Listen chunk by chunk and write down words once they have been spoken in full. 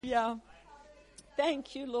Yeah.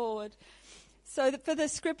 Thank you, Lord. So for the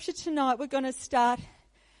scripture tonight, we're going to start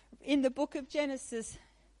in the book of Genesis,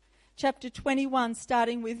 chapter 21,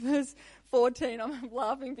 starting with verse 14. I'm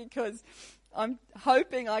laughing because I'm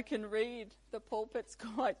hoping I can read. The pulpit's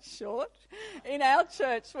quite short. In our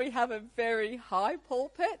church, we have a very high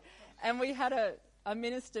pulpit, and we had a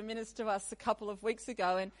minister to us a couple of weeks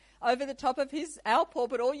ago, and over the top of our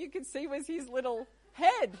pulpit, all you could see was his little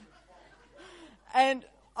head. And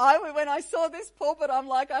when I saw this pulpit, I'm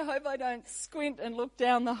like, I hope I don't squint and look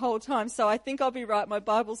down the whole time. So I think I'll be right. My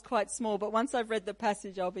Bible's quite small, but once I've read the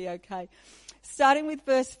passage, I'll be okay. Starting with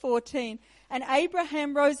verse 14. And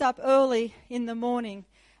Abraham rose up early in the morning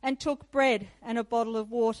and took bread and a bottle of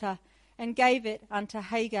water and gave it unto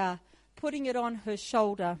Hagar, putting it on her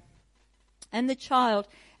shoulder, and the child,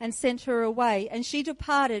 and sent her away. And she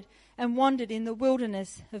departed and wandered in the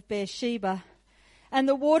wilderness of Beersheba. And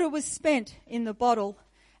the water was spent in the bottle,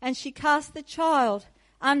 and she cast the child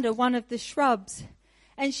under one of the shrubs.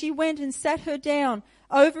 And she went and sat her down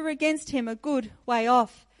over against him a good way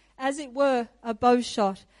off, as it were a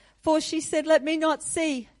bowshot. For she said, let me not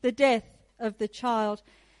see the death of the child.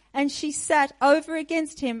 And she sat over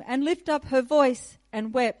against him and lifted up her voice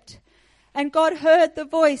and wept. And God heard the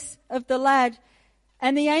voice of the lad.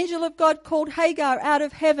 And the angel of God called Hagar out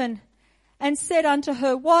of heaven and said unto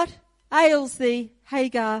her, what ails thee,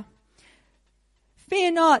 Hagar?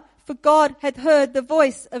 Fear not, for God hath heard the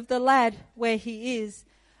voice of the lad where he is.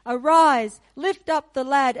 Arise, lift up the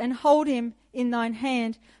lad, and hold him in thine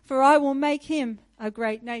hand, for I will make him a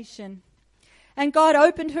great nation. And God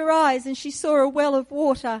opened her eyes, and she saw a well of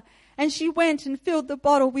water, and she went and filled the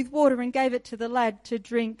bottle with water and gave it to the lad to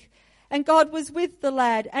drink. And God was with the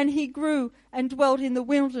lad, and he grew and dwelt in the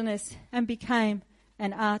wilderness and became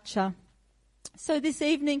an archer. So this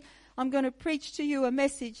evening, I'm going to preach to you a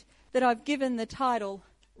message that I've given the title,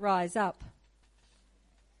 Rise Up.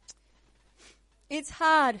 It's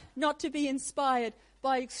hard not to be inspired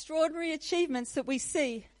by extraordinary achievements that we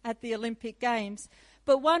see at the Olympic Games.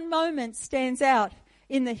 But one moment stands out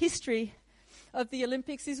in the history of the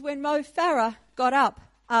Olympics is when Mo Farah got up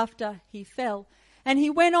after he fell. And he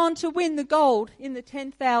went on to win the gold in the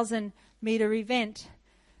 10,000 metre event.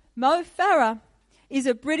 Mo Farah is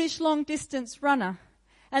a British long-distance runner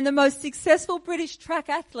and the most successful British track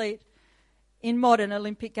athlete in modern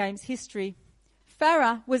Olympic Games history.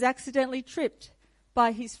 Farah was accidentally tripped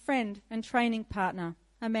by his friend and training partner,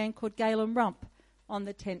 a man called Galen Rump, on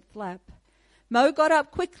the 10th lap. Mo got up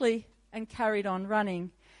quickly and carried on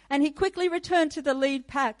running, and he quickly returned to the lead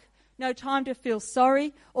pack. No time to feel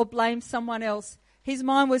sorry or blame someone else. His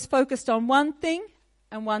mind was focused on one thing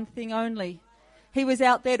and one thing only. He was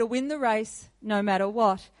out there to win the race no matter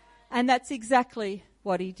what, and that's exactly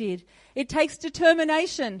what he did. It takes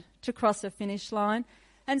determination to cross a finish line,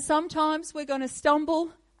 and sometimes we're going to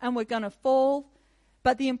stumble and we're going to fall,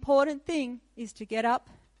 but the important thing is to get up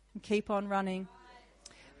and keep on running.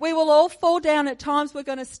 We will all fall down at times. We're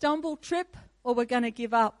going to stumble, trip, or we're going to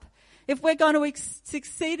give up. If we're going to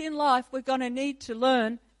succeed in life, we're going to need to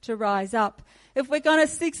learn to rise up. If we're going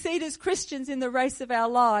to succeed as Christians in the race of our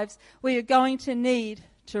lives, we are going to need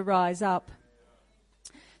to rise up.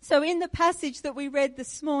 So in the passage that we read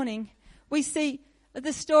this morning, we see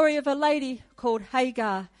the story of a lady called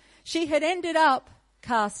Hagar. She had ended up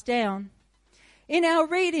cast down. In our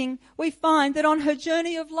reading, we find that on her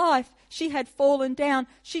journey of life, she had fallen down,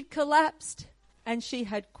 she'd collapsed, and she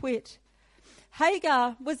had quit.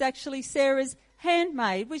 Hagar was actually Sarah's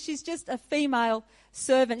handmaid, which is just a female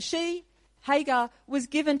servant. Hagar, was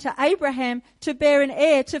given to Abraham to bear an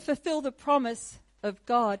heir to fulfill the promise of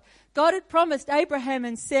God. God had promised Abraham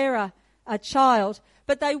and Sarah a child,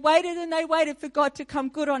 but they waited and they waited for God to come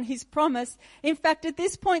good on his promise. In fact, at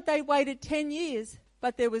this point, they waited 10 years,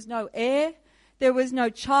 but there was no heir, there was no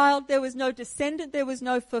child, there was no descendant, there was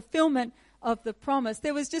no fulfillment of the promise.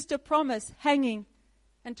 There was just a promise hanging,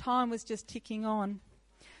 and time was just ticking on.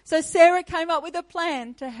 So Sarah came up with a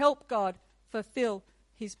plan to help God fulfill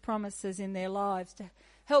his promises in their lives, to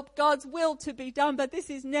help God's will to be done, but this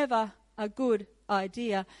is never a good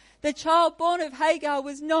idea. The child born of Hagar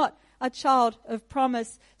was not a child of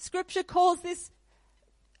promise. Scripture calls this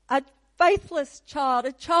a faithless child,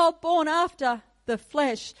 a child born after the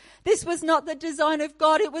flesh. This was not the design of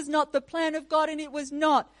God, it was not the plan of God, and it was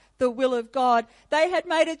not the will of God. They had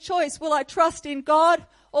made a choice. Will I trust in God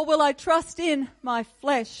or will I trust in my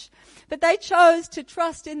flesh? But they chose to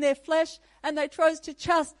trust in their flesh, and they chose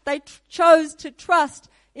to trust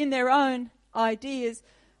in their own ideas.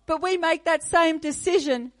 But we make that same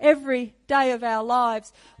decision every day of our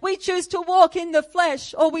lives. We choose to walk in the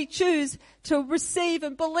flesh, or we choose to receive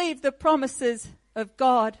and believe the promises of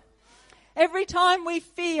God. Every time we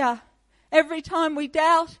fear, every time we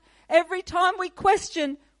doubt, every time we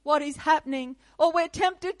question what is happening, or we're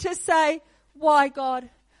tempted to say, why God?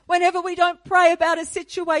 Whenever we don't pray about a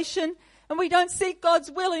situation and we don't seek God's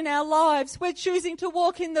will in our lives, we're choosing to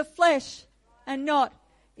walk in the flesh and not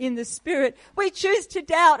in the Spirit. We choose to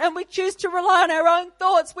doubt and we choose to rely on our own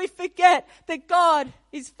thoughts. We forget that God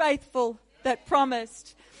is faithful that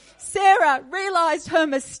promised. Sarah realized her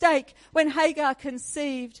mistake when Hagar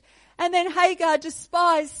conceived, and then Hagar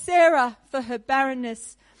despised Sarah for her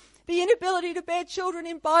barrenness. The inability to bear children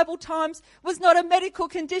in Bible times was not a medical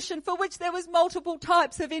condition for which there was multiple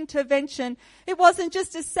types of intervention. It wasn't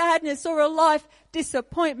just a sadness or a life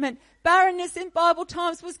disappointment. Barrenness in Bible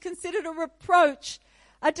times was considered a reproach,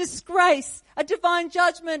 a disgrace, a divine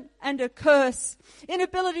judgment, and a curse.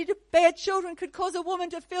 Inability to bear children could cause a woman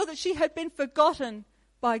to feel that she had been forgotten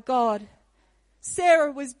by God.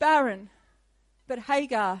 Sarah was barren, but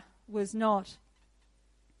Hagar was not.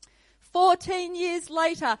 14 years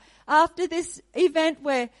later, after this event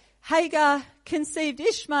where Hagar conceived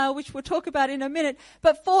Ishmael, which we'll talk about in a minute,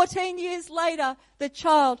 but 14 years later, the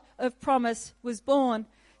child of promise was born.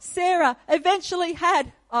 Sarah eventually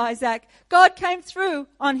had Isaac. God came through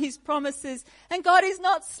on his promises, and God is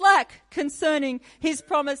not slack concerning his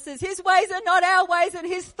promises. His ways are not our ways, and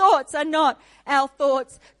his thoughts are not our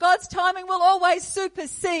thoughts. God's timing will always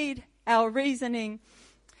supersede our reasoning.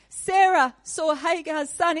 Sarah saw Hagar's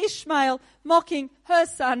son Ishmael mocking her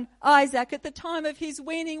son Isaac at the time of his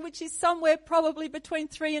weaning, which is somewhere probably between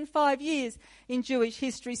 3 and 5 years in Jewish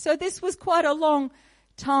history. So this was quite a long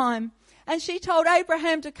time. And she told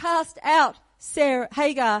Abraham to cast out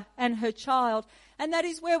Hagar and her child. And that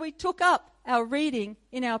is where we took up our reading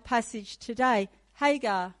in our passage today.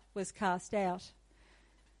 Hagar was cast out.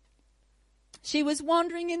 She was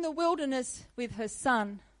wandering in the wilderness with her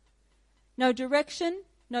son. No direction,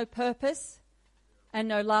 no purpose, and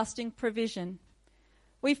no lasting provision.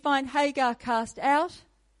 We find Hagar cast out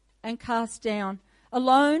and cast down,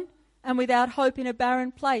 alone and without hope in a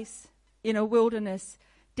barren place, in a wilderness,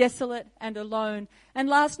 desolate and alone. And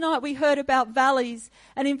last night we heard about valleys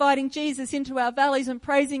and inviting Jesus into our valleys and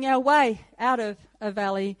praising our way out of a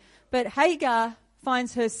valley. But Hagar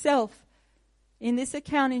finds herself in this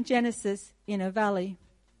account in Genesis in a valley.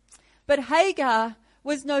 But Hagar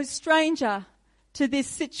was no stranger to this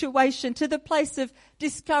situation, to the place of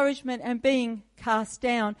discouragement and being cast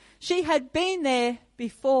down. She had been there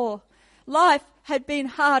before. Life had been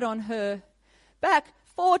hard on her. Back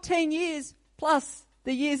 14 years plus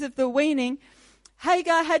the years of the weaning,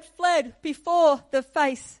 Hagar had fled before the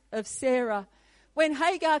face of Sarah. When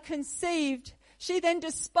Hagar conceived, she then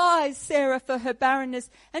despised Sarah for her barrenness,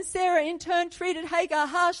 and Sarah in turn treated Hagar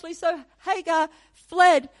harshly, so Hagar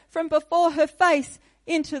fled from before her face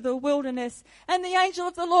into the wilderness. And the angel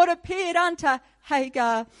of the Lord appeared unto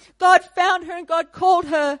Hagar. God found her and God called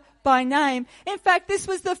her by name. In fact, this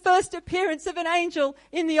was the first appearance of an angel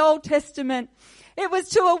in the Old Testament. It was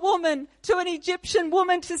to a woman, to an Egyptian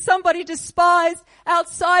woman, to somebody despised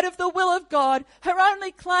outside of the will of God. Her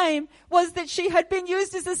only claim was that she had been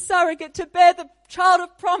used as a surrogate to bear the child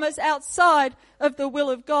of promise outside of the will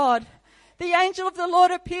of God. The angel of the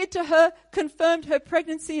Lord appeared to her, confirmed her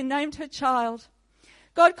pregnancy, and named her child.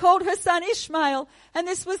 God called her son Ishmael, and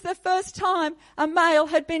this was the first time a male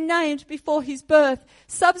had been named before his birth.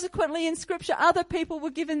 Subsequently in Scripture, other people were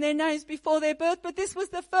given their names before their birth, but this was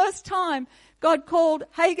the first time God called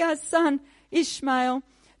Hagar's son Ishmael.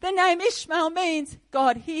 The name Ishmael means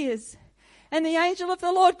God hears. And the angel of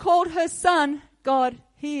the Lord called her son God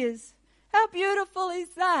hears. How beautiful is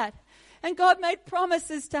that? And God made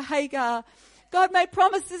promises to Hagar. God made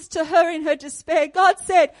promises to her in her despair. God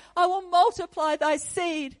said, I will multiply thy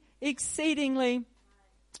seed exceedingly.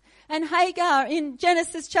 And Hagar, in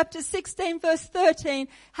Genesis chapter 16, verse 13,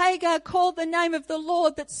 Hagar called the name of the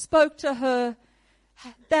Lord that spoke to her,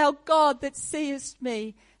 thou God that seest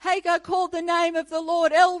me. Hagar called the name of the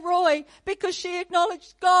Lord El Roi because she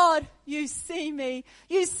acknowledged, God, you see me.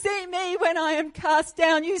 You see me when I am cast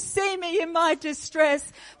down. You see me in my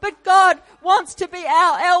distress. But God wants to be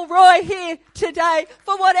our El Roi here today.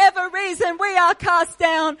 For whatever reason we are cast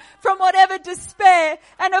down, from whatever despair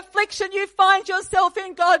and affliction you find yourself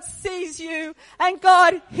in, God sees you and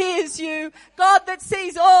God hears you. God that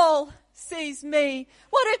sees all sees me.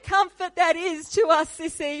 What a comfort that is to us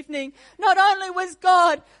this evening. Not only was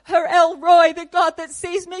God her El Roi, the God that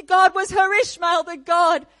sees me, God was her Ishmael, the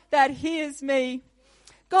God that hears me.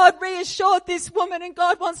 God reassured this woman, and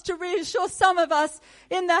God wants to reassure some of us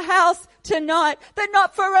in the house tonight that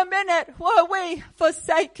not for a minute were we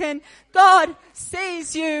forsaken. God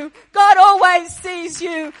sees you. God always sees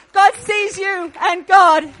you. God sees you and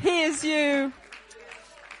God hears you.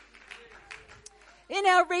 In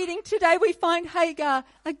our reading today, we find Hagar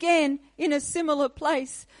again in a similar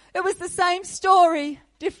place. It was the same story,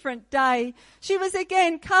 different day. She was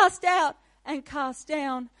again cast out and cast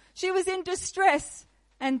down. She was in distress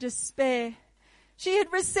and despair. She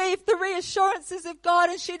had received the reassurances of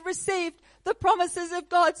God, and she'd received the promises of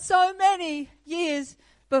God so many years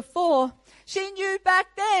before. She knew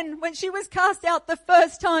back then, when she was cast out the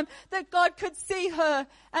first time, that God could see her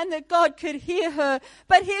and that God could hear her.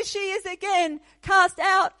 But here she is again, cast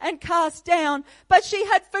out and cast down. But she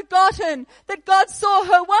had forgotten that God saw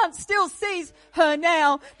her once, still sees her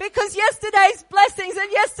now. Because yesterday's blessings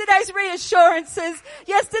and yesterday's reassurances,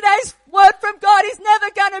 yesterday's word from God is never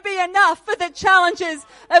going to be enough for the challenges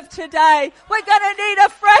of today. We're going to need a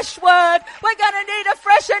fresh word. We're going to need a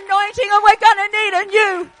fresh anointing, and we're going to need a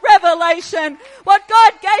new revelation. What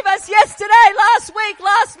God gave us yesterday, last week,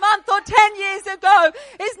 last month, or 10 years ago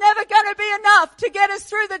is never going to be enough to get us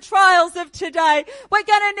through the trials of today. We're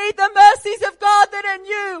going to need the mercies of God that are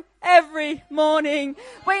new every morning.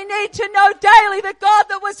 We need to know daily that God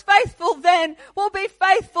that was faithful then will be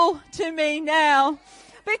faithful to me now,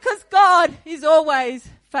 because God is always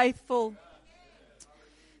faithful.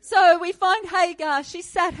 So we find Hagar, she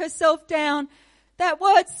sat herself down. That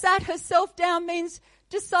word sat herself down means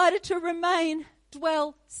decided to remain,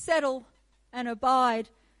 dwell, settle, and abide.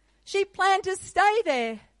 She planned to stay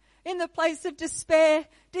there in the place of despair,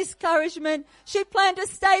 discouragement. She planned to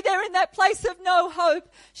stay there in that place of no hope.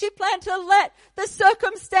 She planned to let the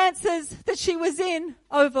circumstances that she was in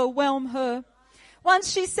overwhelm her.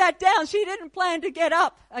 Once she sat down, she didn't plan to get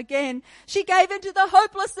up again. She gave into the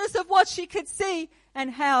hopelessness of what she could see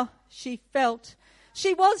and how she felt.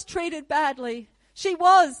 She was treated badly. She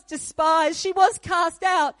was despised. She was cast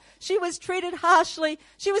out. She was treated harshly.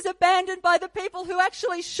 She was abandoned by the people who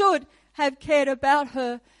actually should have cared about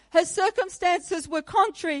her. Her circumstances were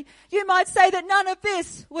contrary. You might say that none of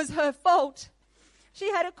this was her fault.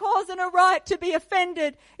 She had a cause and a right to be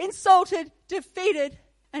offended, insulted, defeated,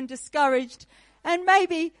 and discouraged. And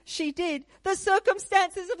maybe she did. The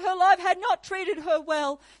circumstances of her life had not treated her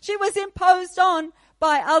well. She was imposed on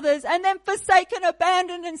by others and then forsaken,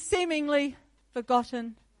 abandoned, and seemingly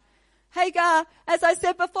forgotten. Hagar, as I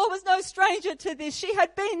said before, was no stranger to this. She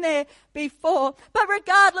had been there before. But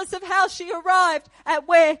regardless of how she arrived at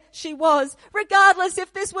where she was, regardless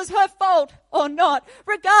if this was her fault or not,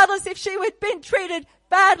 regardless if she had been treated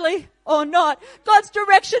badly or not, God's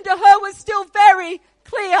direction to her was still very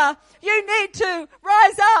clear. You need to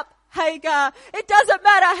rise up, Hagar. It doesn't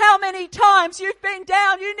matter how many times you've been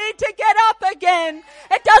down, you need to get up again.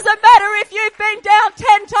 It doesn't matter if you've been down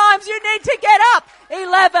 10 times, you need to get up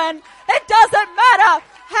 11. It doesn't matter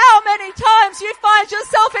how many times you find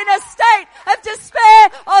yourself in a state of despair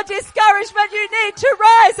or discouragement, you need to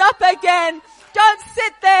rise up again. Don't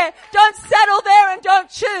sit there, don't settle there, and don't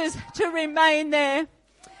choose to remain there.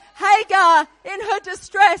 Hagar, in her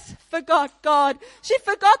distress, forgot God. She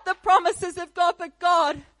forgot the promises of God, but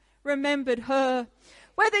God remembered her.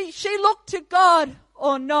 Whether she looked to God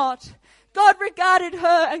or not, God regarded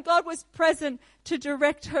her and God was present to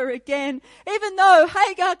direct her again. Even though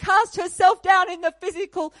Hagar cast herself down in the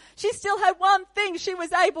physical, she still had one thing she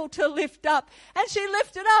was able to lift up. And she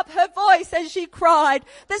lifted up her voice as she cried.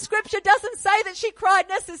 The scripture doesn't say that she cried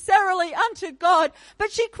necessarily unto God,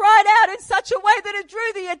 but she cried out in such a way that it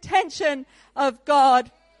drew the attention of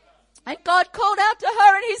God. And God called out to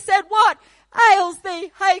her and he said, "What ails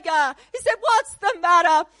thee, Hagar?" He said, "What's the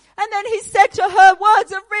matter?" And then he said to her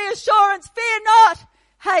words of reassurance, "Fear not,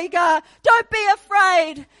 Hagar, don't be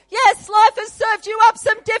afraid. Yes, life has served you up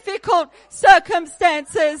some difficult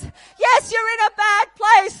circumstances. Yes, you're in a bad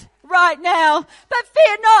place right now, but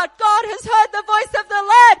fear not. God has heard the voice of the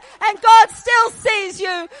lad and God still sees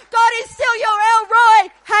you. God is still your El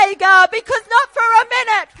Roy, Hagar, because not for a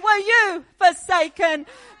minute were you forsaken."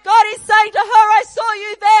 God is saying to her, "I saw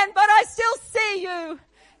you then, but I still see you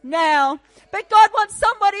now." But God wants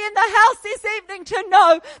somebody in the house this evening to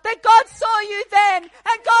know that God saw you then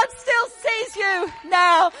and God still sees you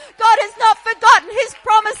now. God has not forgotten his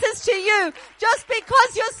promises to you just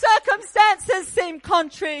because your circumstances seem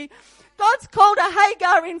contrary. God's call to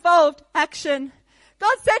Hagar involved action.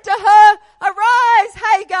 God said to her, "Arise,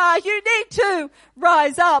 Hagar, you need to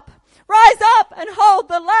rise up. Rise up and hold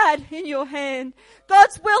the lad in your hand."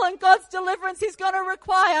 God's will and God's deliverance is going to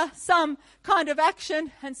require some kind of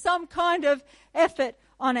action and some kind of effort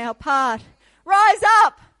on our part. Rise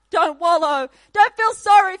up. Don't wallow. Don't feel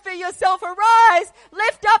sorry for yourself. Arise.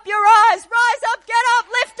 Lift up your eyes. Rise up. Get up.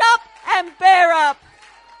 Lift up and bear up.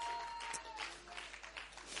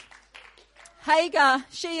 Hagar,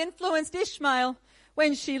 she influenced Ishmael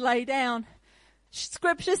when she lay down.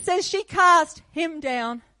 Scripture says she cast him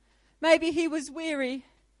down. Maybe he was weary.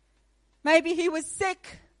 Maybe he was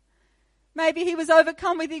sick. Maybe he was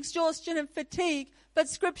overcome with exhaustion and fatigue. But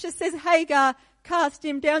Scripture says Hagar cast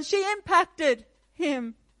him down. She impacted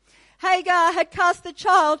him. Hagar had cast the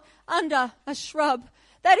child under a shrub.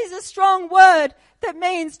 That is a strong word that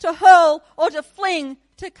means to hurl or to fling,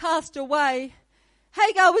 to cast away.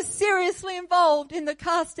 Hagar was seriously involved in the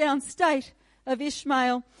cast down state of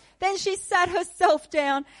Ishmael. Then she sat herself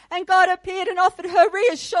down and God appeared and offered her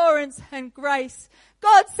reassurance and grace.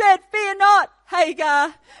 God said, fear not,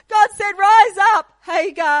 Hagar. God said, rise up,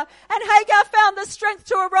 Hagar. And Hagar found the strength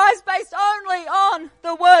to arise based only on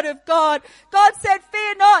the word of God. God said,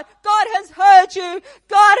 fear not. God has heard you.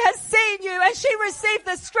 God has seen you. And she received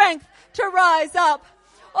the strength to rise up.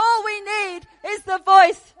 All we need is the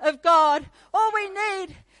voice of God. All we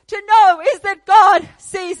need to know is that God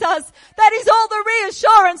sees us. That is all the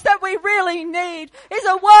reassurance that we really need, is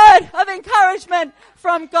a word of encouragement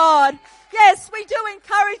from God. Yes, we do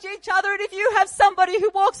encourage each other, and if you have somebody who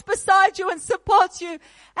walks beside you and supports you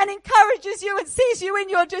and encourages you and sees you in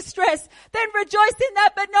your distress, then rejoice in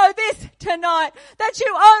that. But know this tonight, that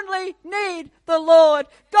you only need the Lord.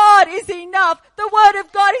 God is enough. The word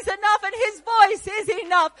of God is enough, and his voice is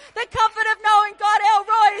enough. The comfort of knowing God El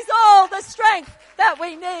Roy is all the strength that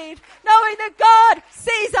we need. Knowing that God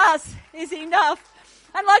sees us is enough.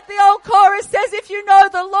 And like the old chorus says, if you know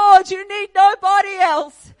the Lord, you need nobody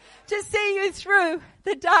else to see you through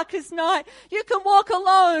the darkest night. You can walk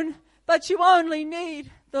alone, but you only need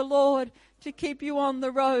the Lord to keep you on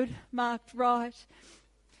the road marked right.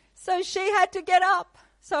 So she had to get up.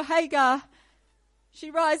 So Hagar,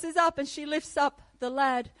 she rises up and she lifts up the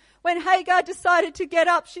lad. When Hagar decided to get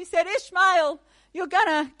up, she said, Ishmael, you're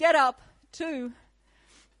gonna get up too.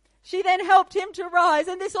 She then helped him to rise,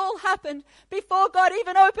 and this all happened before God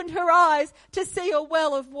even opened her eyes to see a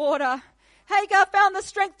well of water. Hagar found the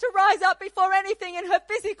strength to rise up before anything in her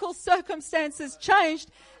physical circumstances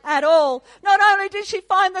changed at all. Not only did she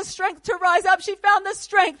find the strength to rise up, she found the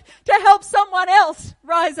strength to help someone else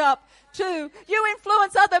rise up too. You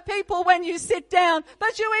influence other people when you sit down,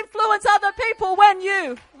 but you influence other people when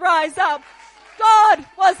you rise up. God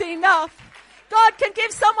was enough. God can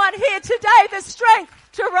give someone here today the strength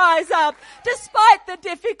to rise up, despite the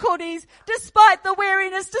difficulties, despite the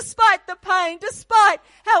weariness, despite the pain, despite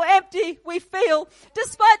how empty we feel,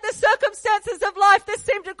 despite the circumstances of life that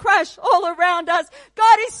seem to crash all around us.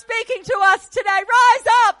 God is speaking to us today. Rise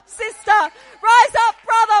up, sister. Rise up,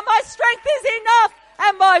 brother. My strength is enough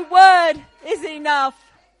and my word is enough.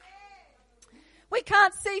 We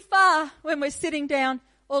can't see far when we're sitting down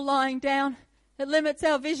or lying down. It limits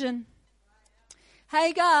our vision.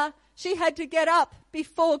 Hagar, she had to get up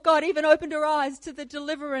before God even opened her eyes to the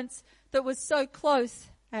deliverance that was so close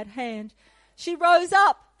at hand. She rose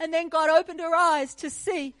up and then God opened her eyes to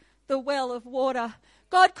see the well of water.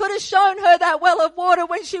 God could have shown her that well of water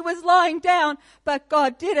when she was lying down, but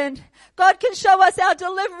God didn't. God can show us our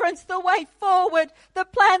deliverance, the way forward, the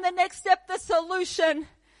plan, the next step, the solution,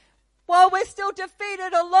 while we're still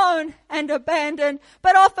defeated, alone and abandoned.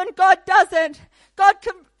 But often God doesn't. God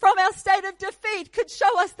can, from our state of defeat, could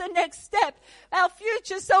show us the next step, our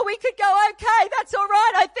future, so we could go, okay, that's all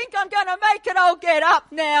right, I think I'm going to make it, I'll get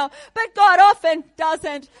up now. But God often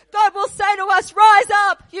doesn't. God will say to us, rise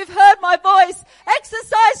up, you've heard my voice,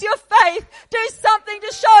 exercise your faith, do something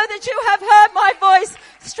to show that you have heard my voice,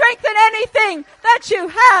 strengthen anything that you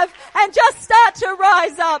have, and just start to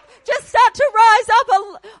rise up. Just start to rise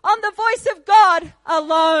up on the voice of God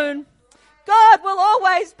alone. God will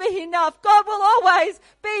always be enough. God will always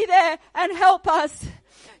be there and help us.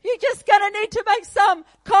 You're just going to need to make some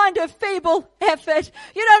kind of feeble effort.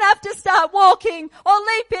 You don't have to start walking or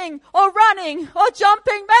leaping or running or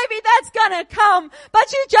jumping. Maybe that's going to come,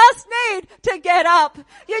 but you just need to get up.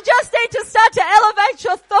 You just need to start to elevate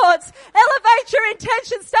your thoughts, elevate your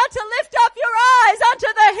intentions, start to lift up your eyes unto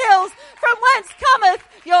the hills from whence cometh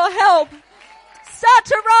your help. Start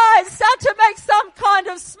to rise, start to make some kind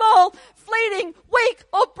of small, fleeting, weak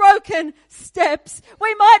or broken steps.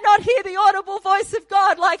 We might not hear the audible voice of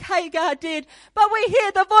God like Hagar did, but we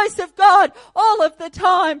hear the voice of God all of the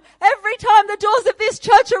time. Every time the doors of this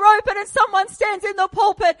church are open and someone stands in the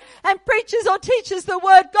pulpit and preaches or teaches the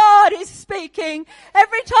word, God is speaking.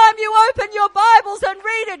 Every time you open your Bibles and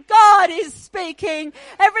read it, God is speaking.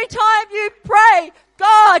 Every time you pray,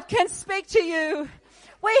 God can speak to you.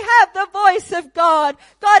 We have the voice God.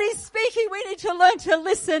 God is speaking. We need to learn to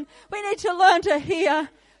listen. We need to learn to hear.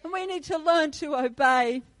 And we need to learn to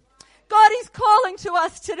obey. God is calling to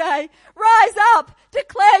us today. Rise up.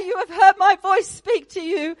 Declare you have heard my voice speak to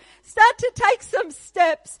you. Start to take some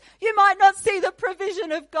steps. You might not see the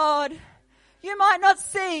provision of God. You might not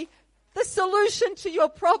see the solution to your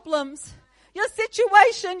problems. Your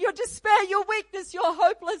situation, your despair, your weakness, your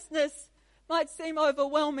hopelessness might seem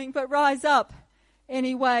overwhelming, but rise up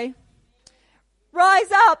anyway.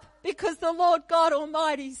 Rise up because the Lord God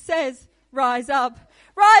Almighty says, rise up.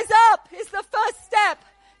 Rise up is the first step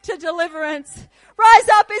to deliverance. Rise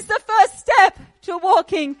up is the first step to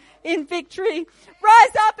walking in victory.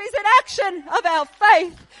 Rise up is an action of our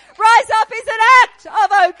faith. Rise up is an act of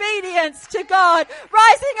obedience to God.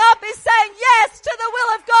 Rising up is saying yes to the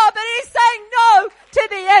will of God, but it is saying no to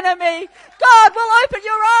the enemy. God will open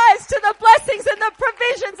your eyes to the blessings and the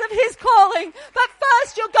provisions of his calling, but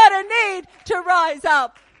first you're going to need to rise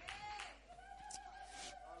up.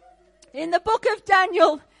 In the book of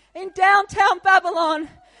Daniel, in downtown Babylon,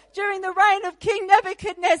 during the reign of King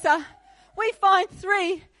Nebuchadnezzar, we find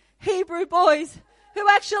 3 Hebrew boys who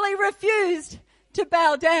actually refused to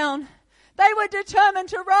bow down. They were determined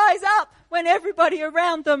to rise up when everybody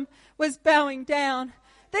around them was bowing down.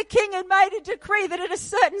 The king had made a decree that at a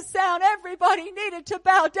certain sound everybody needed to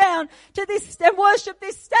bow down to this and worship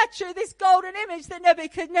this statue, this golden image that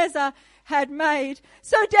Nebuchadnezzar had made.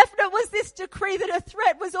 So definite was this decree that a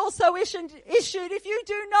threat was also issued. If you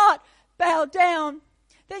do not bow down,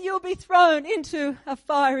 then you'll be thrown into a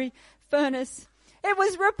fiery furnace. It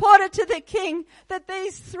was reported to the king that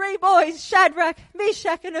these 3 boys, Shadrach,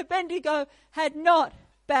 Meshach, and Abednego, had not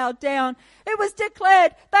bowed down. It was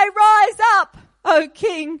declared, they rise up, O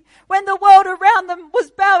king. When the world around them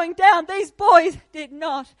was bowing down, these boys did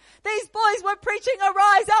not. These boys were preaching a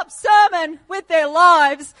rise up sermon with their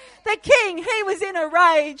lives. The king, he was in a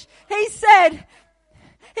rage. He said,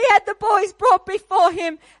 he had the boys brought before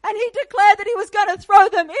him and he declared that he was going to throw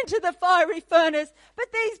them into the fiery furnace. But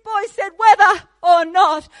these boys said, whether or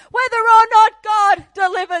not God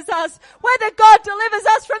delivers us, whether God delivers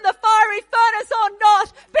us from the fiery furnace or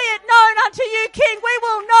not, be it known unto you, King, we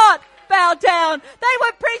will not bow down. They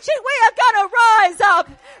were preaching, we are going to rise up.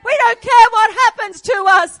 We don't care what happens to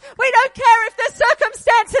us. We don't care if the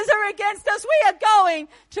circumstances are against us. We are going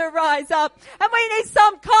to rise up. And we need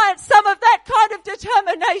some of that kind of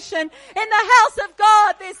determination in the house of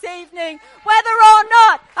God this evening. Whether or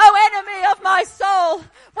not, O enemy of my soul,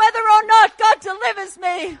 whether or not God delivers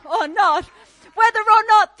me or not, whether or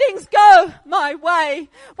not things go my way,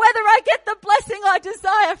 whether I get the blessing I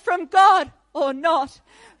desire from God or not,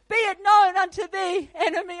 be it known unto thee,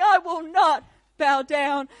 enemy, I will not bow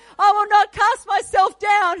down. I will not cast myself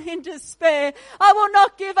down in despair. I will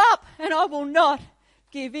not give up and I will not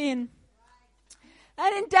give in.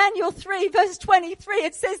 And in Daniel 3 verse 23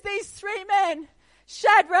 it says these 3 men,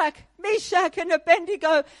 Shadrach, Meshach and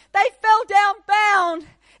Abednego, they fell down bound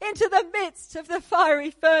into the midst of the fiery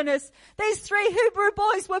furnace. These 3 Hebrew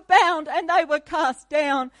boys were bound and they were cast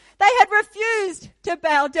down. They had refused to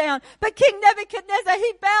bow down. But King Nebuchadnezzar,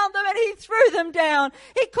 he bound them and he threw them down.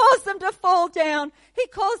 He caused them to fall down. He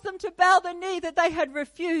caused them to bow the knee that they had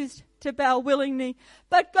refused to bow willingly.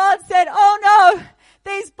 But God said, oh no,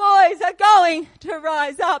 these boys are going to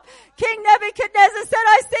rise up. King Nebuchadnezzar said,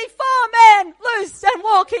 I see 4 men loose and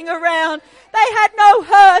walking around. They had no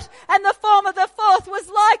hurt, and the form of the 4th was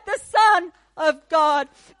like the Son of God.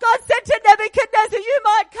 God said to Nebuchadnezzar, you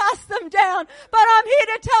might cast them down, but I'm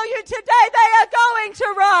here to tell you today they are going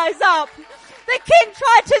to rise up. The king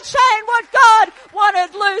tried to chain what God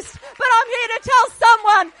wanted loose, but I'm here to tell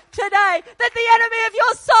someone today that the enemy of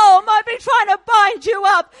your soul might be trying to bind you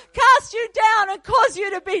up, cast you down and cause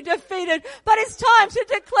you to be defeated. But it's time to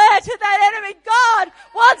declare to that enemy, God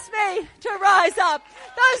wants me to rise up.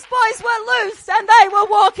 Those boys were loose and they were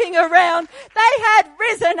walking around. They had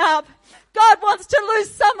risen up. God wants to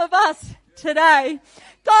loose some of us today.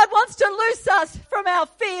 God wants to loose us from our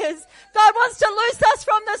fears. God wants to loose us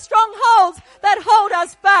from the strongholds that hold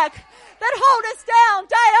us back, that hold us down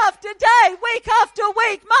day after day, week after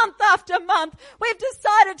week, month after month. We've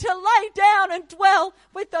decided to lay down and dwell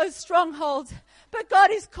with those strongholds. But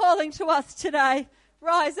God is calling to us today,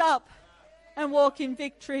 rise up and walk in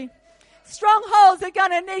victory. Strongholds are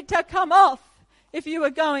going to need to come off if you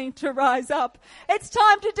are going to rise up. It's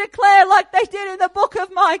time to declare like they did in the book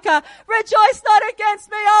of Micah, rejoice not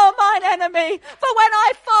against me, O mine enemy, for when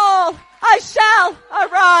I fall, I shall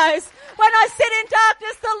arise. When I sit in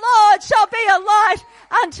darkness, the Lord shall be a light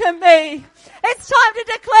unto me. It's time to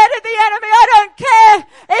declare to the enemy, I don't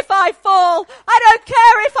care if I fall. I don't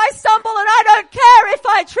care if I stumble and I don't care if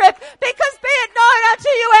I trip, because be it to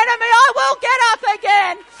you, enemy, I will get up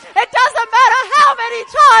again. It doesn't matter how many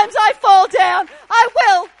times I fall down, I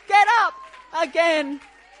will get up again.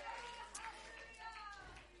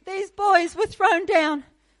 These boys were thrown down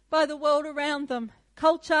by the world around them.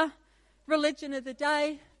 Culture, religion of the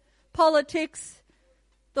day, politics,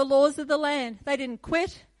 the laws of the land. They didn't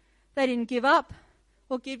quit. They didn't give up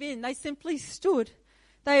or give in. They simply stood.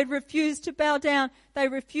 They had refused to bow down. They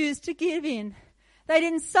refused to give in. They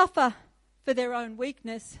didn't suffer for their own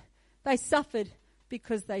weakness. They suffered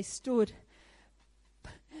because they stood.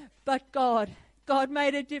 But God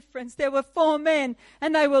made a difference. There were 4 men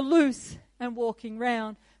and they were loose and walking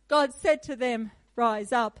round. God said to them,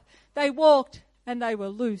 rise up. They walked and they were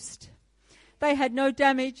loosed. They had no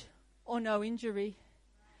damage or no injury.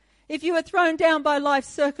 If you are thrown down by life's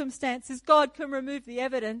circumstances, God can remove the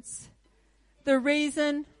evidence, the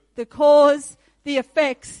reason, the cause, the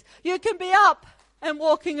effects. You can be up and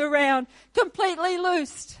walking around completely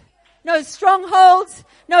loosed. No strongholds,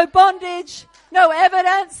 no bondage, no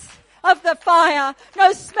evidence of the fire,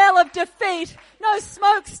 no smell of defeat, no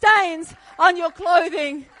smoke stains on your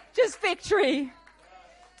clothing, just victory.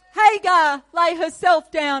 Hagar lay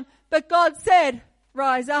herself down, but God said,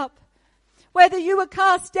 rise up. Whether you were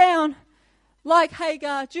cast down like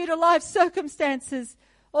Hagar due to life's circumstances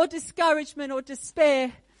or discouragement or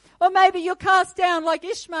despair, or maybe you're cast down like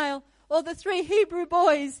Ishmael or the 3 Hebrew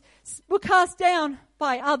boys were cast down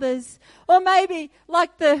by others, or maybe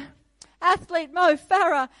like the athlete Mo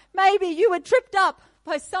Farah, maybe you were tripped up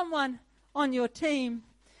by someone on your team.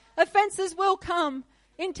 Offences will come.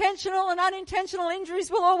 Intentional and unintentional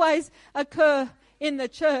injuries will always occur in the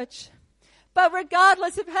church. But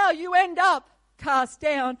regardless of how you end up cast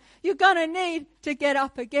down, you're going to need to get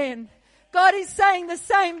up again. God is saying the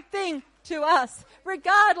same thing to us.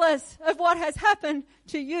 Regardless of what has happened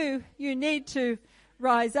to you, you need to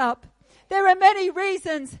rise up. There are many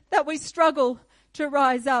reasons that we struggle to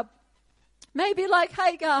rise up. Maybe like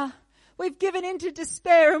Hagar, we've given into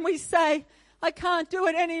despair and we say, I can't do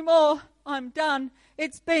it anymore. I'm done.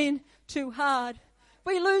 It's been too hard.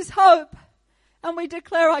 We lose hope and we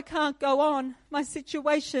declare, I can't go on. My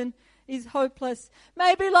situation is hopeless.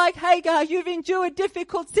 Maybe like Hagar, you've endured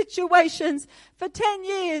difficult situations for 10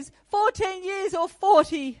 years, 14 years or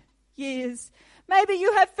 40 years. Maybe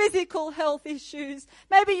you have physical health issues.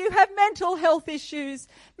 Maybe you have mental health issues.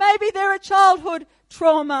 Maybe there are childhood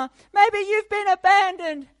trauma. Maybe you've been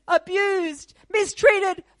abandoned, abused,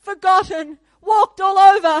 mistreated, forgotten, walked all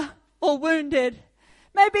over or wounded.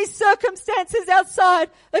 Maybe circumstances outside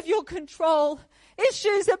of your control.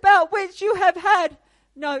 Issues about which you have had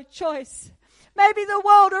no choice. Maybe the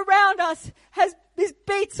world around us has these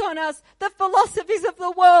beats on us, the philosophies of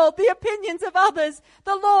the world, the opinions of others,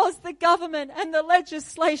 the laws, the government, and the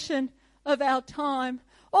legislation of our time.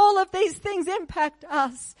 All of these things impact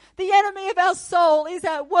us. The enemy of our soul is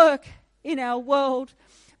at work in our world.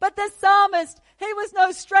 But the psalmist, he was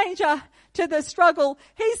no stranger to the struggle.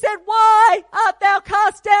 He said, why art thou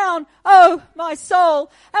cast down, O my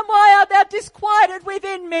soul? And why art thou disquieted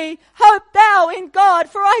within me? Hope thou in God,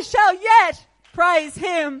 for I shall yet praise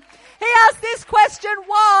him. He asked this question,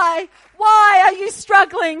 why? Why are you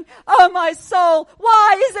struggling, oh my soul?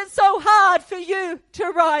 Why is it so hard for you to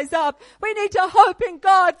rise up? We need to hope in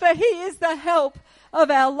God, for he is the help of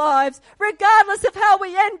our lives. Regardless of how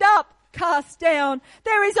we end up cast down,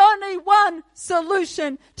 there is only one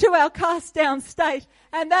solution to our cast down state,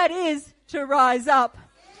 and that is to rise up.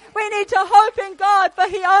 We need to hope in God, for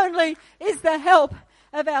he only is the help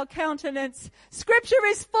of our countenance. Scripture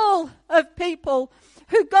is full of people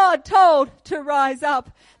who God told to rise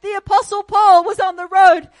up. The Apostle Paul was on the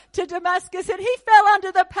road to Damascus and he fell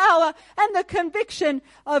under the power and the conviction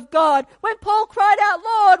of God. When Paul cried out,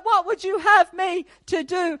 Lord, what would you have me to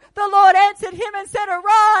do? The Lord answered him and said,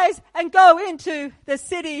 arise and go into the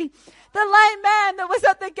city. The lame man that was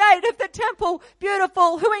at the gate of the temple,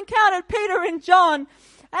 beautiful, who encountered Peter and John,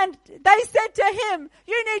 and they said to him,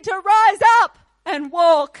 you need to rise up and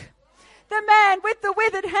walk. The man with the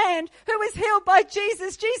withered hand who was healed by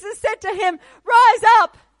Jesus, Jesus said to him, rise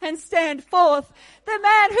up and stand forth. The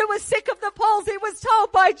man who was sick of the palsy was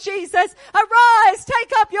told by Jesus, arise,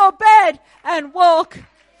 take up your bed and walk.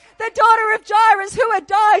 The daughter of Jairus who had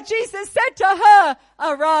died, Jesus said to her,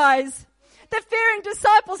 arise. The fearing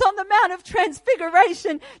disciples on the Mount of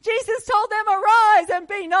Transfiguration, Jesus told them, arise and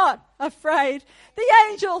be not afraid. The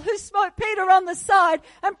angel who smote Peter on the side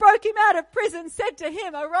and broke him out of prison said to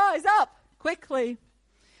him, arise up quickly.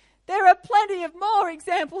 There are plenty of more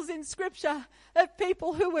examples in Scripture of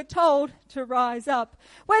people who were told to rise up.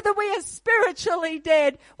 Whether we are spiritually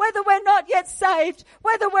dead, whether we're not yet saved,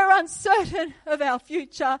 whether we're uncertain of our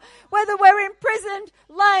future, whether we're imprisoned,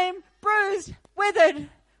 lame, bruised, withered,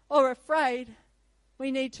 or afraid, we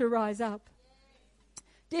need to rise up.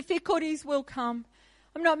 Difficulties will come.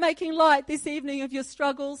 I'm not making light this evening of your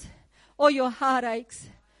struggles or your heartaches.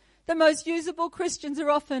 The most usable Christians are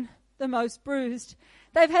often the most bruised.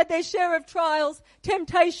 They've had their share of trials,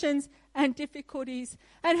 temptations, and difficulties,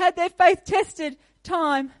 and had their faith tested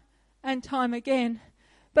time and time again.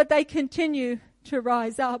 But they continue to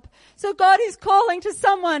rise up. So God is calling to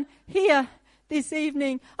someone here this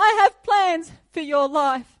evening. I have plans for your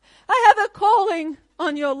life. I have a calling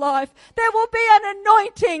on your life. There will be an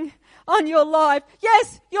anointing on your life.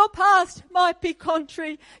 Yes, your past might be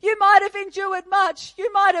contrary. You might have endured much.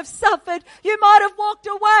 You might have suffered. You might have walked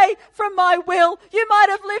away from my will. You might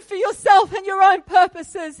have lived for yourself and your own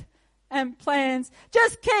purposes and plans.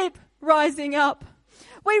 Just keep rising up.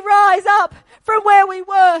 We rise up from where we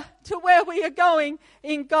were to where we are going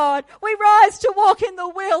in God. We rise to walk in the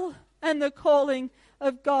will and the calling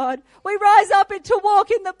of God. We rise up and to walk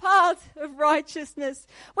in the path of righteousness.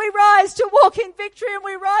 We rise to walk in victory, and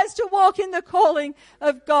we rise to walk in the calling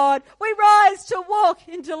of God. We rise to walk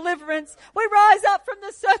in deliverance. We rise up from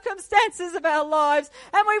the circumstances of our lives,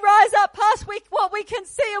 and we rise up past what we can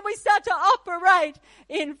see, and we start to operate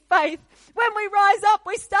in faith. When we rise up,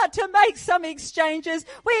 we start to make some exchanges.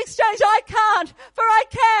 We exchange, I can't, for I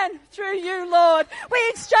can through you, Lord. We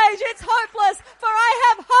exchange, it's hopeless, for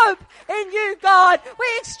I have hope in you, God. We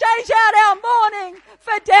exchange out our mourning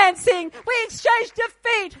for dancing. We exchange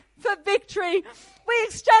defeat for victory. We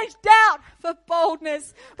exchange doubt for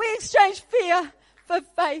boldness. We exchange fear for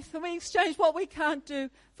faith. And we exchange what we can't do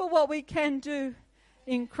for what we can do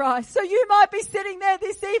in Christ. So you might be sitting there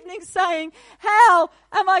this evening saying, how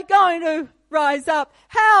am I going to rise up?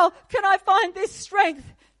 How can I find this strength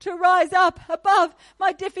to rise up above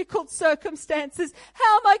my difficult circumstances?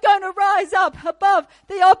 How am I going to rise up above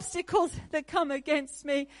the obstacles that come against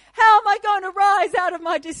me? How am I going to rise out of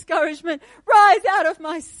my discouragement, rise out of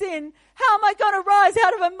my sin? How am I going to rise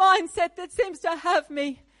out of a mindset that seems to have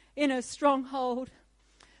me in a stronghold?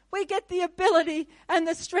 We get the ability and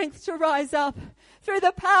the strength to rise up through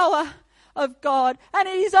the power of God. And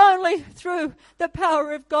it is only through the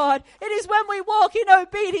power of God. It is when we walk in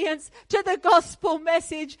obedience to the gospel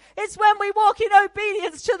message. It's when we walk in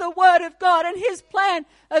obedience to the word of God and his plan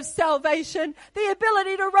of salvation. The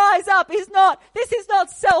ability to rise up this is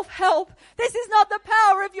not self-help. This is not the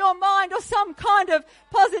power of your mind or some kind of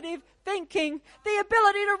positive thinking. The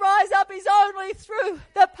ability to rise up is only through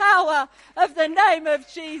the power of the name of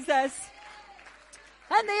Jesus.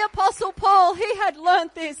 And the Apostle Paul, he had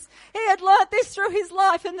learnt this. He had learnt this through his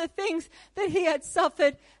life and the things that he had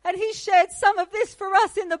suffered. And he shared some of this for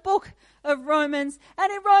us in the book of Romans.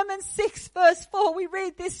 And in Romans 6 verse 4, we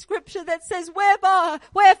read this scripture that says,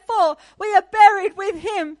 wherefore we are buried with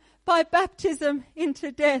him by baptism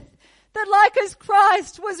into death, that like as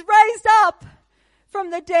Christ was raised up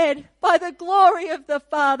from the dead by the glory of the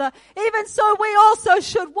Father, even so we also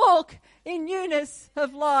should walk in newness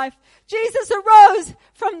of life. Jesus arose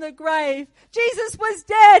from the grave. Jesus was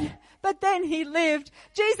dead, but then he lived.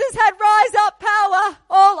 Jesus had rise up power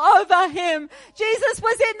all over him. Jesus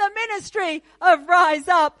was in the ministry of rise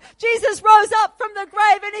up. Jesus rose up from the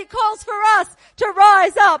grave, and he calls for us to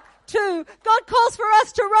rise up too. God calls for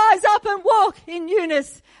us to rise up and walk in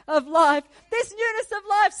newness of life. This newness of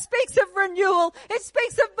life speaks of renewal. It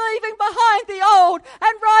speaks of leaving behind the old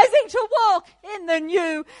and rising to walk in the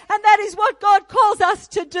new. And that is what God calls us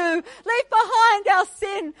to do. Leave behind our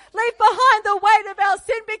sin. Leave behind the weight of our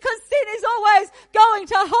sin, because sin is always going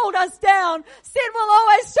to hold us down. Sin will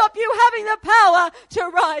always stop you having the power to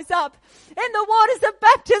rise up. In the waters of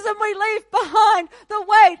baptism, we leave behind the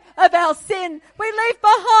weight of our sin. We leave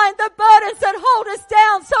behind the burdens that hold us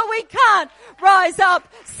down so we can't rise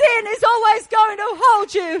up. Sin is always going to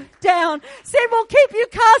hold you down. Sin will keep you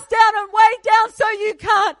cast down and weighed down so you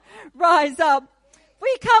can't rise up.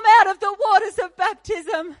 We come out of the waters of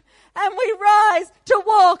baptism and we rise to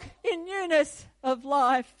walk in newness of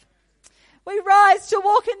life. We rise to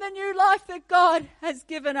walk in the new life that God has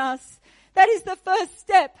given us. That is the first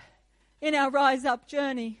step in our rise up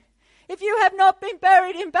journey. If you have not been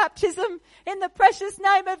buried in baptism in the precious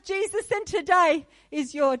name of Jesus, then today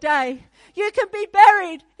is your day. You can be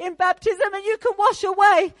buried in baptism and you can wash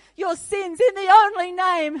away your sins in the only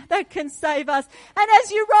name that can save us. And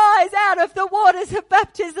as you rise out of the waters of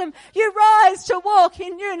baptism, you rise to walk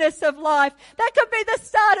in newness of life. That could be the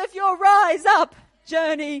start of your rise up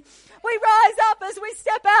journey. We rise up as we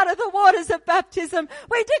step out of the waters of baptism.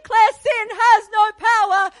 We declare sin has no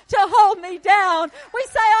power to hold me down. We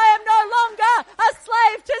say I am no longer a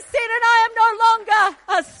slave to sin, and I am no longer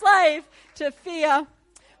a slave to fear.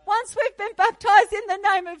 Once we've been baptized in the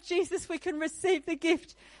name of Jesus, we can receive the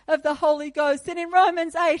gift of the Holy Ghost. And in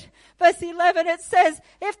Romans 8 verse 11 it says,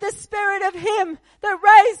 if the Spirit of Him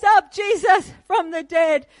that raised up Jesus from the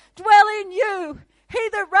dead dwell in you, He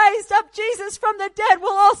that raised up Jesus from the dead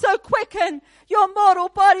will also quicken your mortal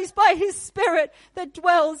bodies by His Spirit that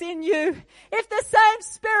dwells in you. If the same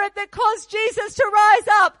Spirit that caused Jesus to rise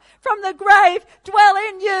up from the grave dwell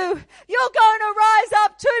in you, you're going to rise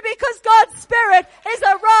up too, because God's Spirit is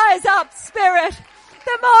a rise up Spirit.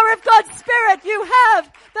 The more of God's Spirit you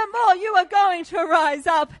have, the more you are going to rise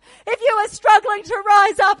up. If you are struggling to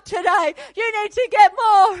rise up today, you need to get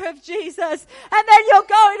more of Jesus. And then you're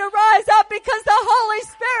going to rise up, because the Holy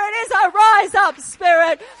Spirit is a rise up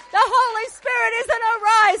Spirit. The Holy Spirit is an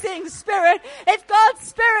arising Spirit. If God's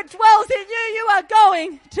Spirit dwells in you, you are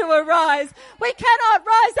going to arise. We cannot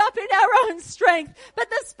rise up in our own strength, but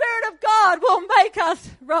the Spirit of God will make us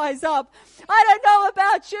rise up. I don't know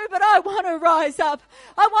about you, but I want to rise up.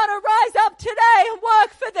 I want to rise up today and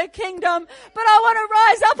work for the kingdom, but I want to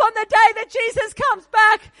rise up on the day that Jesus comes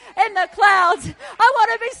back in the clouds. I want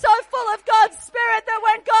to be so full of God's Spirit that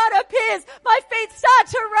when God appears, my feet start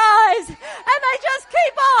to rise, and they just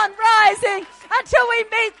keep on rising until we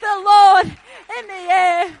meet the Lord in the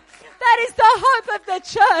air. That is the hope of the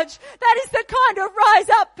church. That is the kind of rise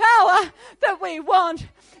up power that we want.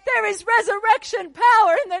 There is resurrection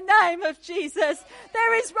power in the name of Jesus.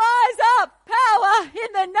 There is rise up power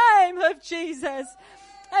in the name of Jesus.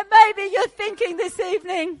 And maybe you're thinking this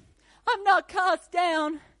evening, I'm not cast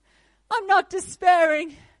down. I'm not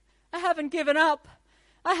despairing. I haven't given up.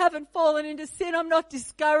 I haven't fallen into sin. I'm not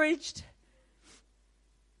discouraged.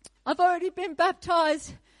 I've already been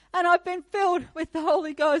baptized and I've been filled with the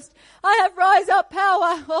Holy Ghost. I have rise up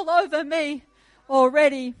power all over me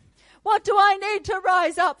already. What do I need to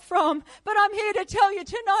rise up from? But I'm here to tell you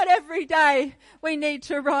tonight, every day we need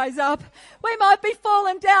to rise up. We might be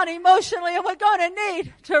fallen down emotionally and we're going to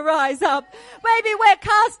need to rise up. Maybe we're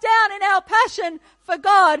cast down in our passion for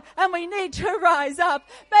God and we need to rise up.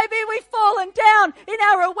 Maybe we've fallen down in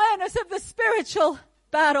our awareness of the spiritual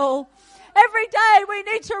battle. Every day we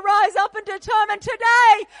need to rise up and determine,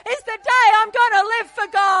 today is the day I'm going to live for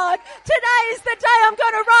God. Today is the day I'm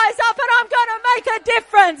going to rise up and I'm going to make a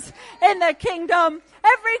difference in the kingdom.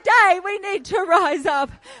 Every day we need to rise up.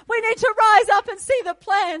 We need to rise up and see the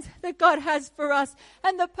plans that God has for us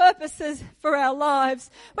and the purposes for our lives.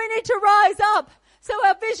 We need to rise up so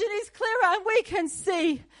our vision is clearer and we can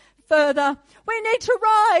see further. We need to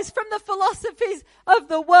rise from the philosophies of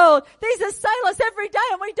the world. These assail us every day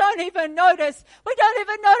and we don't even notice. We don't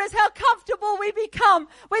even notice how comfortable we become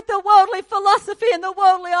with the worldly philosophy and the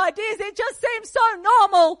worldly ideas. It just seems so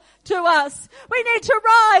normal to us. We need to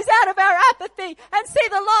rise out of our apathy and see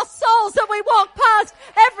the lost souls that we walk past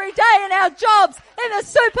every day in our jobs, in the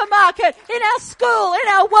supermarket, in our school, in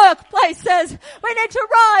our workplaces. We need to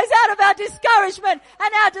rise out of our discouragement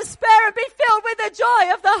and our despair and be filled with the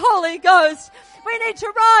joy of the Holy Ghost. We need to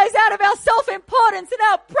rise out of our self-importance and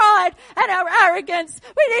our pride and our arrogance.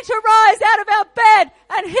 We need to rise out of our bed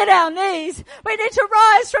and hit our knees. We need to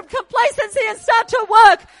rise from complacency and start to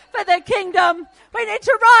work for the kingdom. We need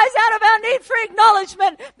to rise out of our need for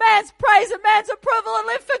acknowledgement, man's praise and man's approval, and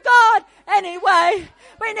live for God anyway.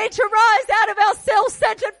 We need to rise out of our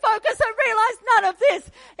self-centered focus and realize none of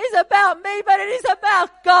this is about me, but it is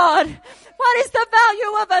about God. What is the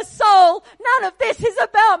value of a soul? None of this is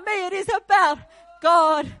about me. It is about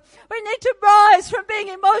God. We need to rise from being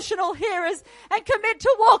emotional hearers and commit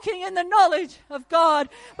to walking in the knowledge of God.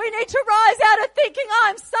 We need to rise out of thinking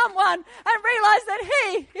I'm someone and realize that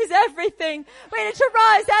He is everything. We need to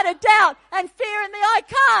rise out of doubt and fear and the I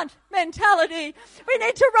can't mentality. We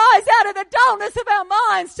need to rise out of the dullness of our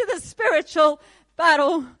minds to the spiritual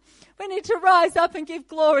battle. We need to rise up and give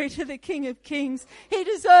glory to the King of Kings. He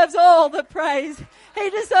deserves all the praise. He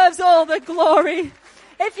deserves all the glory.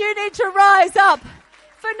 If you need to rise up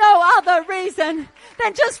for no other reason,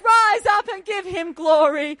 then just rise up and give Him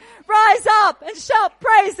glory. Rise up and shout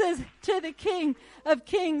praises to the King of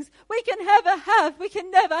Kings. We can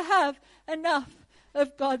never have enough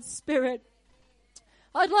of God's Spirit.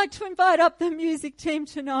 I'd like to invite up the music team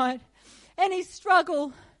tonight. Any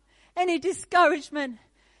struggle, any discouragement,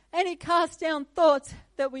 any cast down thoughts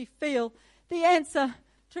that we feel, the answer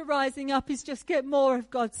to rising up is just get more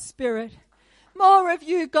of God's Spirit. More of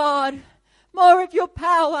you, God. More of your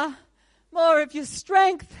power. More of your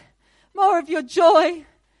strength. More of your joy.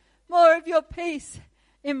 more of your peace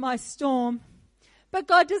in my storm. But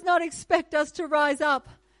God does not expect us to rise up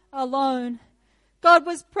alone. God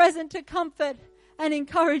was present to comfort and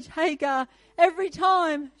encourage Hagar every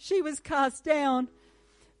time she was cast down.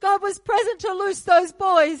 God was present to loose those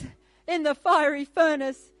boys in the fiery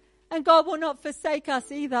furnace, and God will not forsake us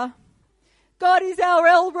either. God is our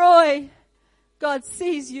El Roy. God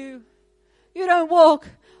sees you. You don't walk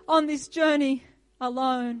on this journey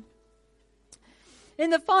alone. In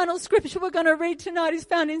the final scripture we're going to read tonight is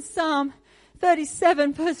found in Psalm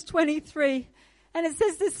 37 verse 23. And it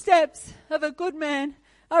says, the steps of a good man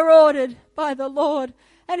are ordered by the Lord,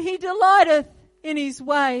 and he delighteth in his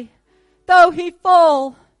way. Though he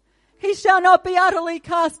fall, he shall not be utterly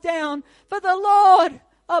cast down, for the Lord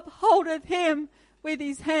upholdeth him with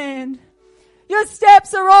his hand. Your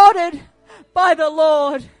steps are ordered by the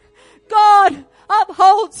Lord. God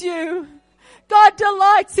upholds you. God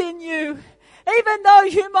delights in you. Even though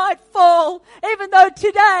you might fall, even though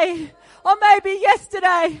today, or maybe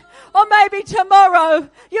yesterday, or maybe tomorrow,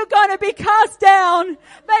 you're going to be cast down.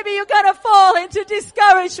 Maybe you're going to fall into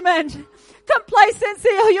discouragement, complacency,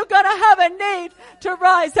 or you're going to have a need to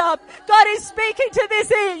rise up. God is speaking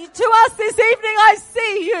to us this evening. I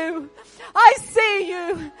see you. I see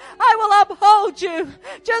you. I will uphold you.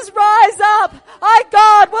 Just rise up. I,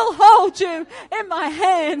 God, will hold you in my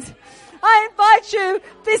hands. I invite you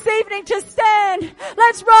this evening to stand.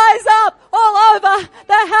 Let's rise up all over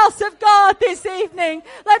the house of God this evening.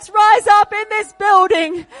 Let's rise up in this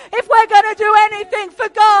building. If we're going to do anything for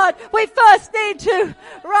God, we first need to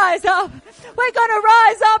rise up. We're going to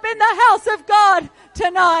rise up in the house of God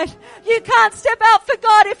tonight. You can't step out for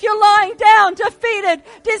God if you're lying down, defeated,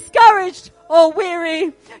 discouraged, or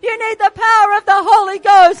weary. You need the power of the Holy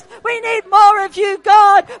Ghost. We need more of you,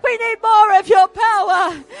 God. We need more of your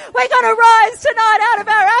power. We're going to rise tonight out of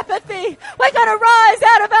our apathy. We're going to rise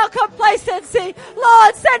out of our complacency.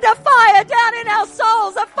 Lord, send a fire down in our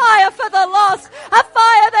souls, a fire for the lost, a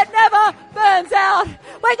fire that never burns out.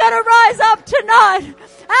 We're going to rise up tonight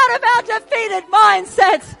out of our defeated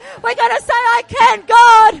mindsets. We're going to say, I can,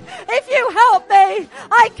 God, if you help me.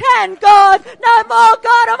 I can, God. No more,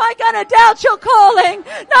 God, am I going to doubt your calling.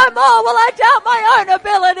 No more will I doubt my own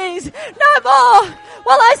abilities. No more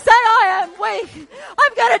will I say I am weak.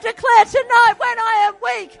 I'm going to declare tonight, when I am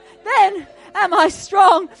weak, then am I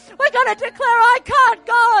strong. We're going to declare, I can't,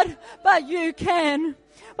 God, but you can.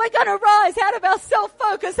 We're going to rise out of our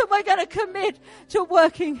self-focus, and we're going to commit to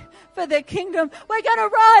working for the kingdom. We're going to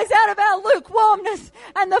rise out of our lukewarmness,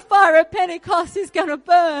 and the fire of Pentecost is going to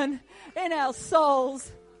burn in our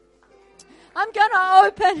souls. I'm going to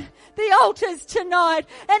open the altars tonight.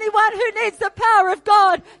 Anyone who needs the power of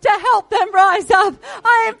God to help them rise up,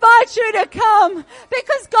 I invite you to come,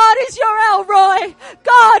 because God is your El Roy.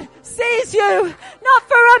 God sees you. Not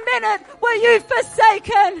for a minute were you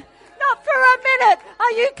forsaken. Not for a minute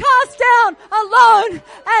are you cast down alone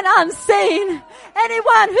and unseen.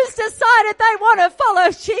 Anyone who's decided they want to follow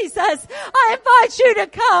Jesus, I invite you to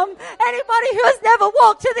come. Anybody who has never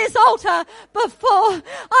walked to this altar before,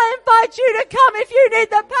 I invite you to come if you need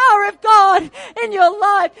the power of God in your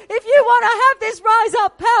life. If you want to have this rise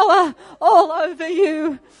up power all over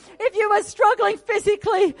you. If you are struggling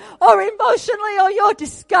physically or emotionally, or you're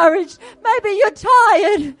discouraged, maybe you're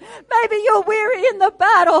tired, maybe you're weary in the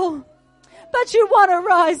battle, but you want to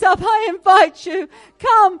rise up, I invite you,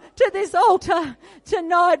 come to this altar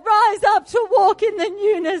tonight. Rise up to walk in the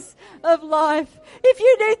newness of life. If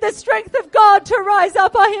you need the strength of God to rise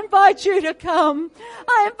up, I invite you to come.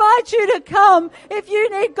 I invite you to come. If you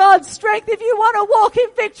need God's strength, if you want to walk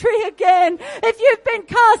in victory again, if you've been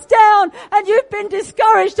cast down and you've been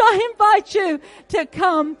discouraged, I invite you to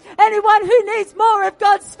come. Anyone who needs more of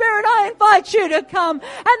God's Spirit, I invite you to come.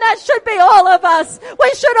 And that should be all of us.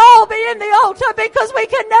 We should all be in the altar, because we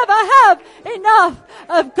can never have enough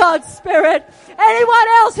of God's Spirit. Anyone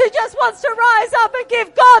else who just wants to rise up and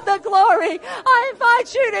give God the glory, I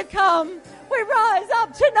invite you to come. We rise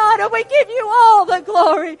up tonight and we give you all the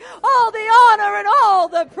glory, all the honor, and all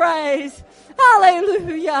the praise.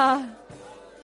 Hallelujah.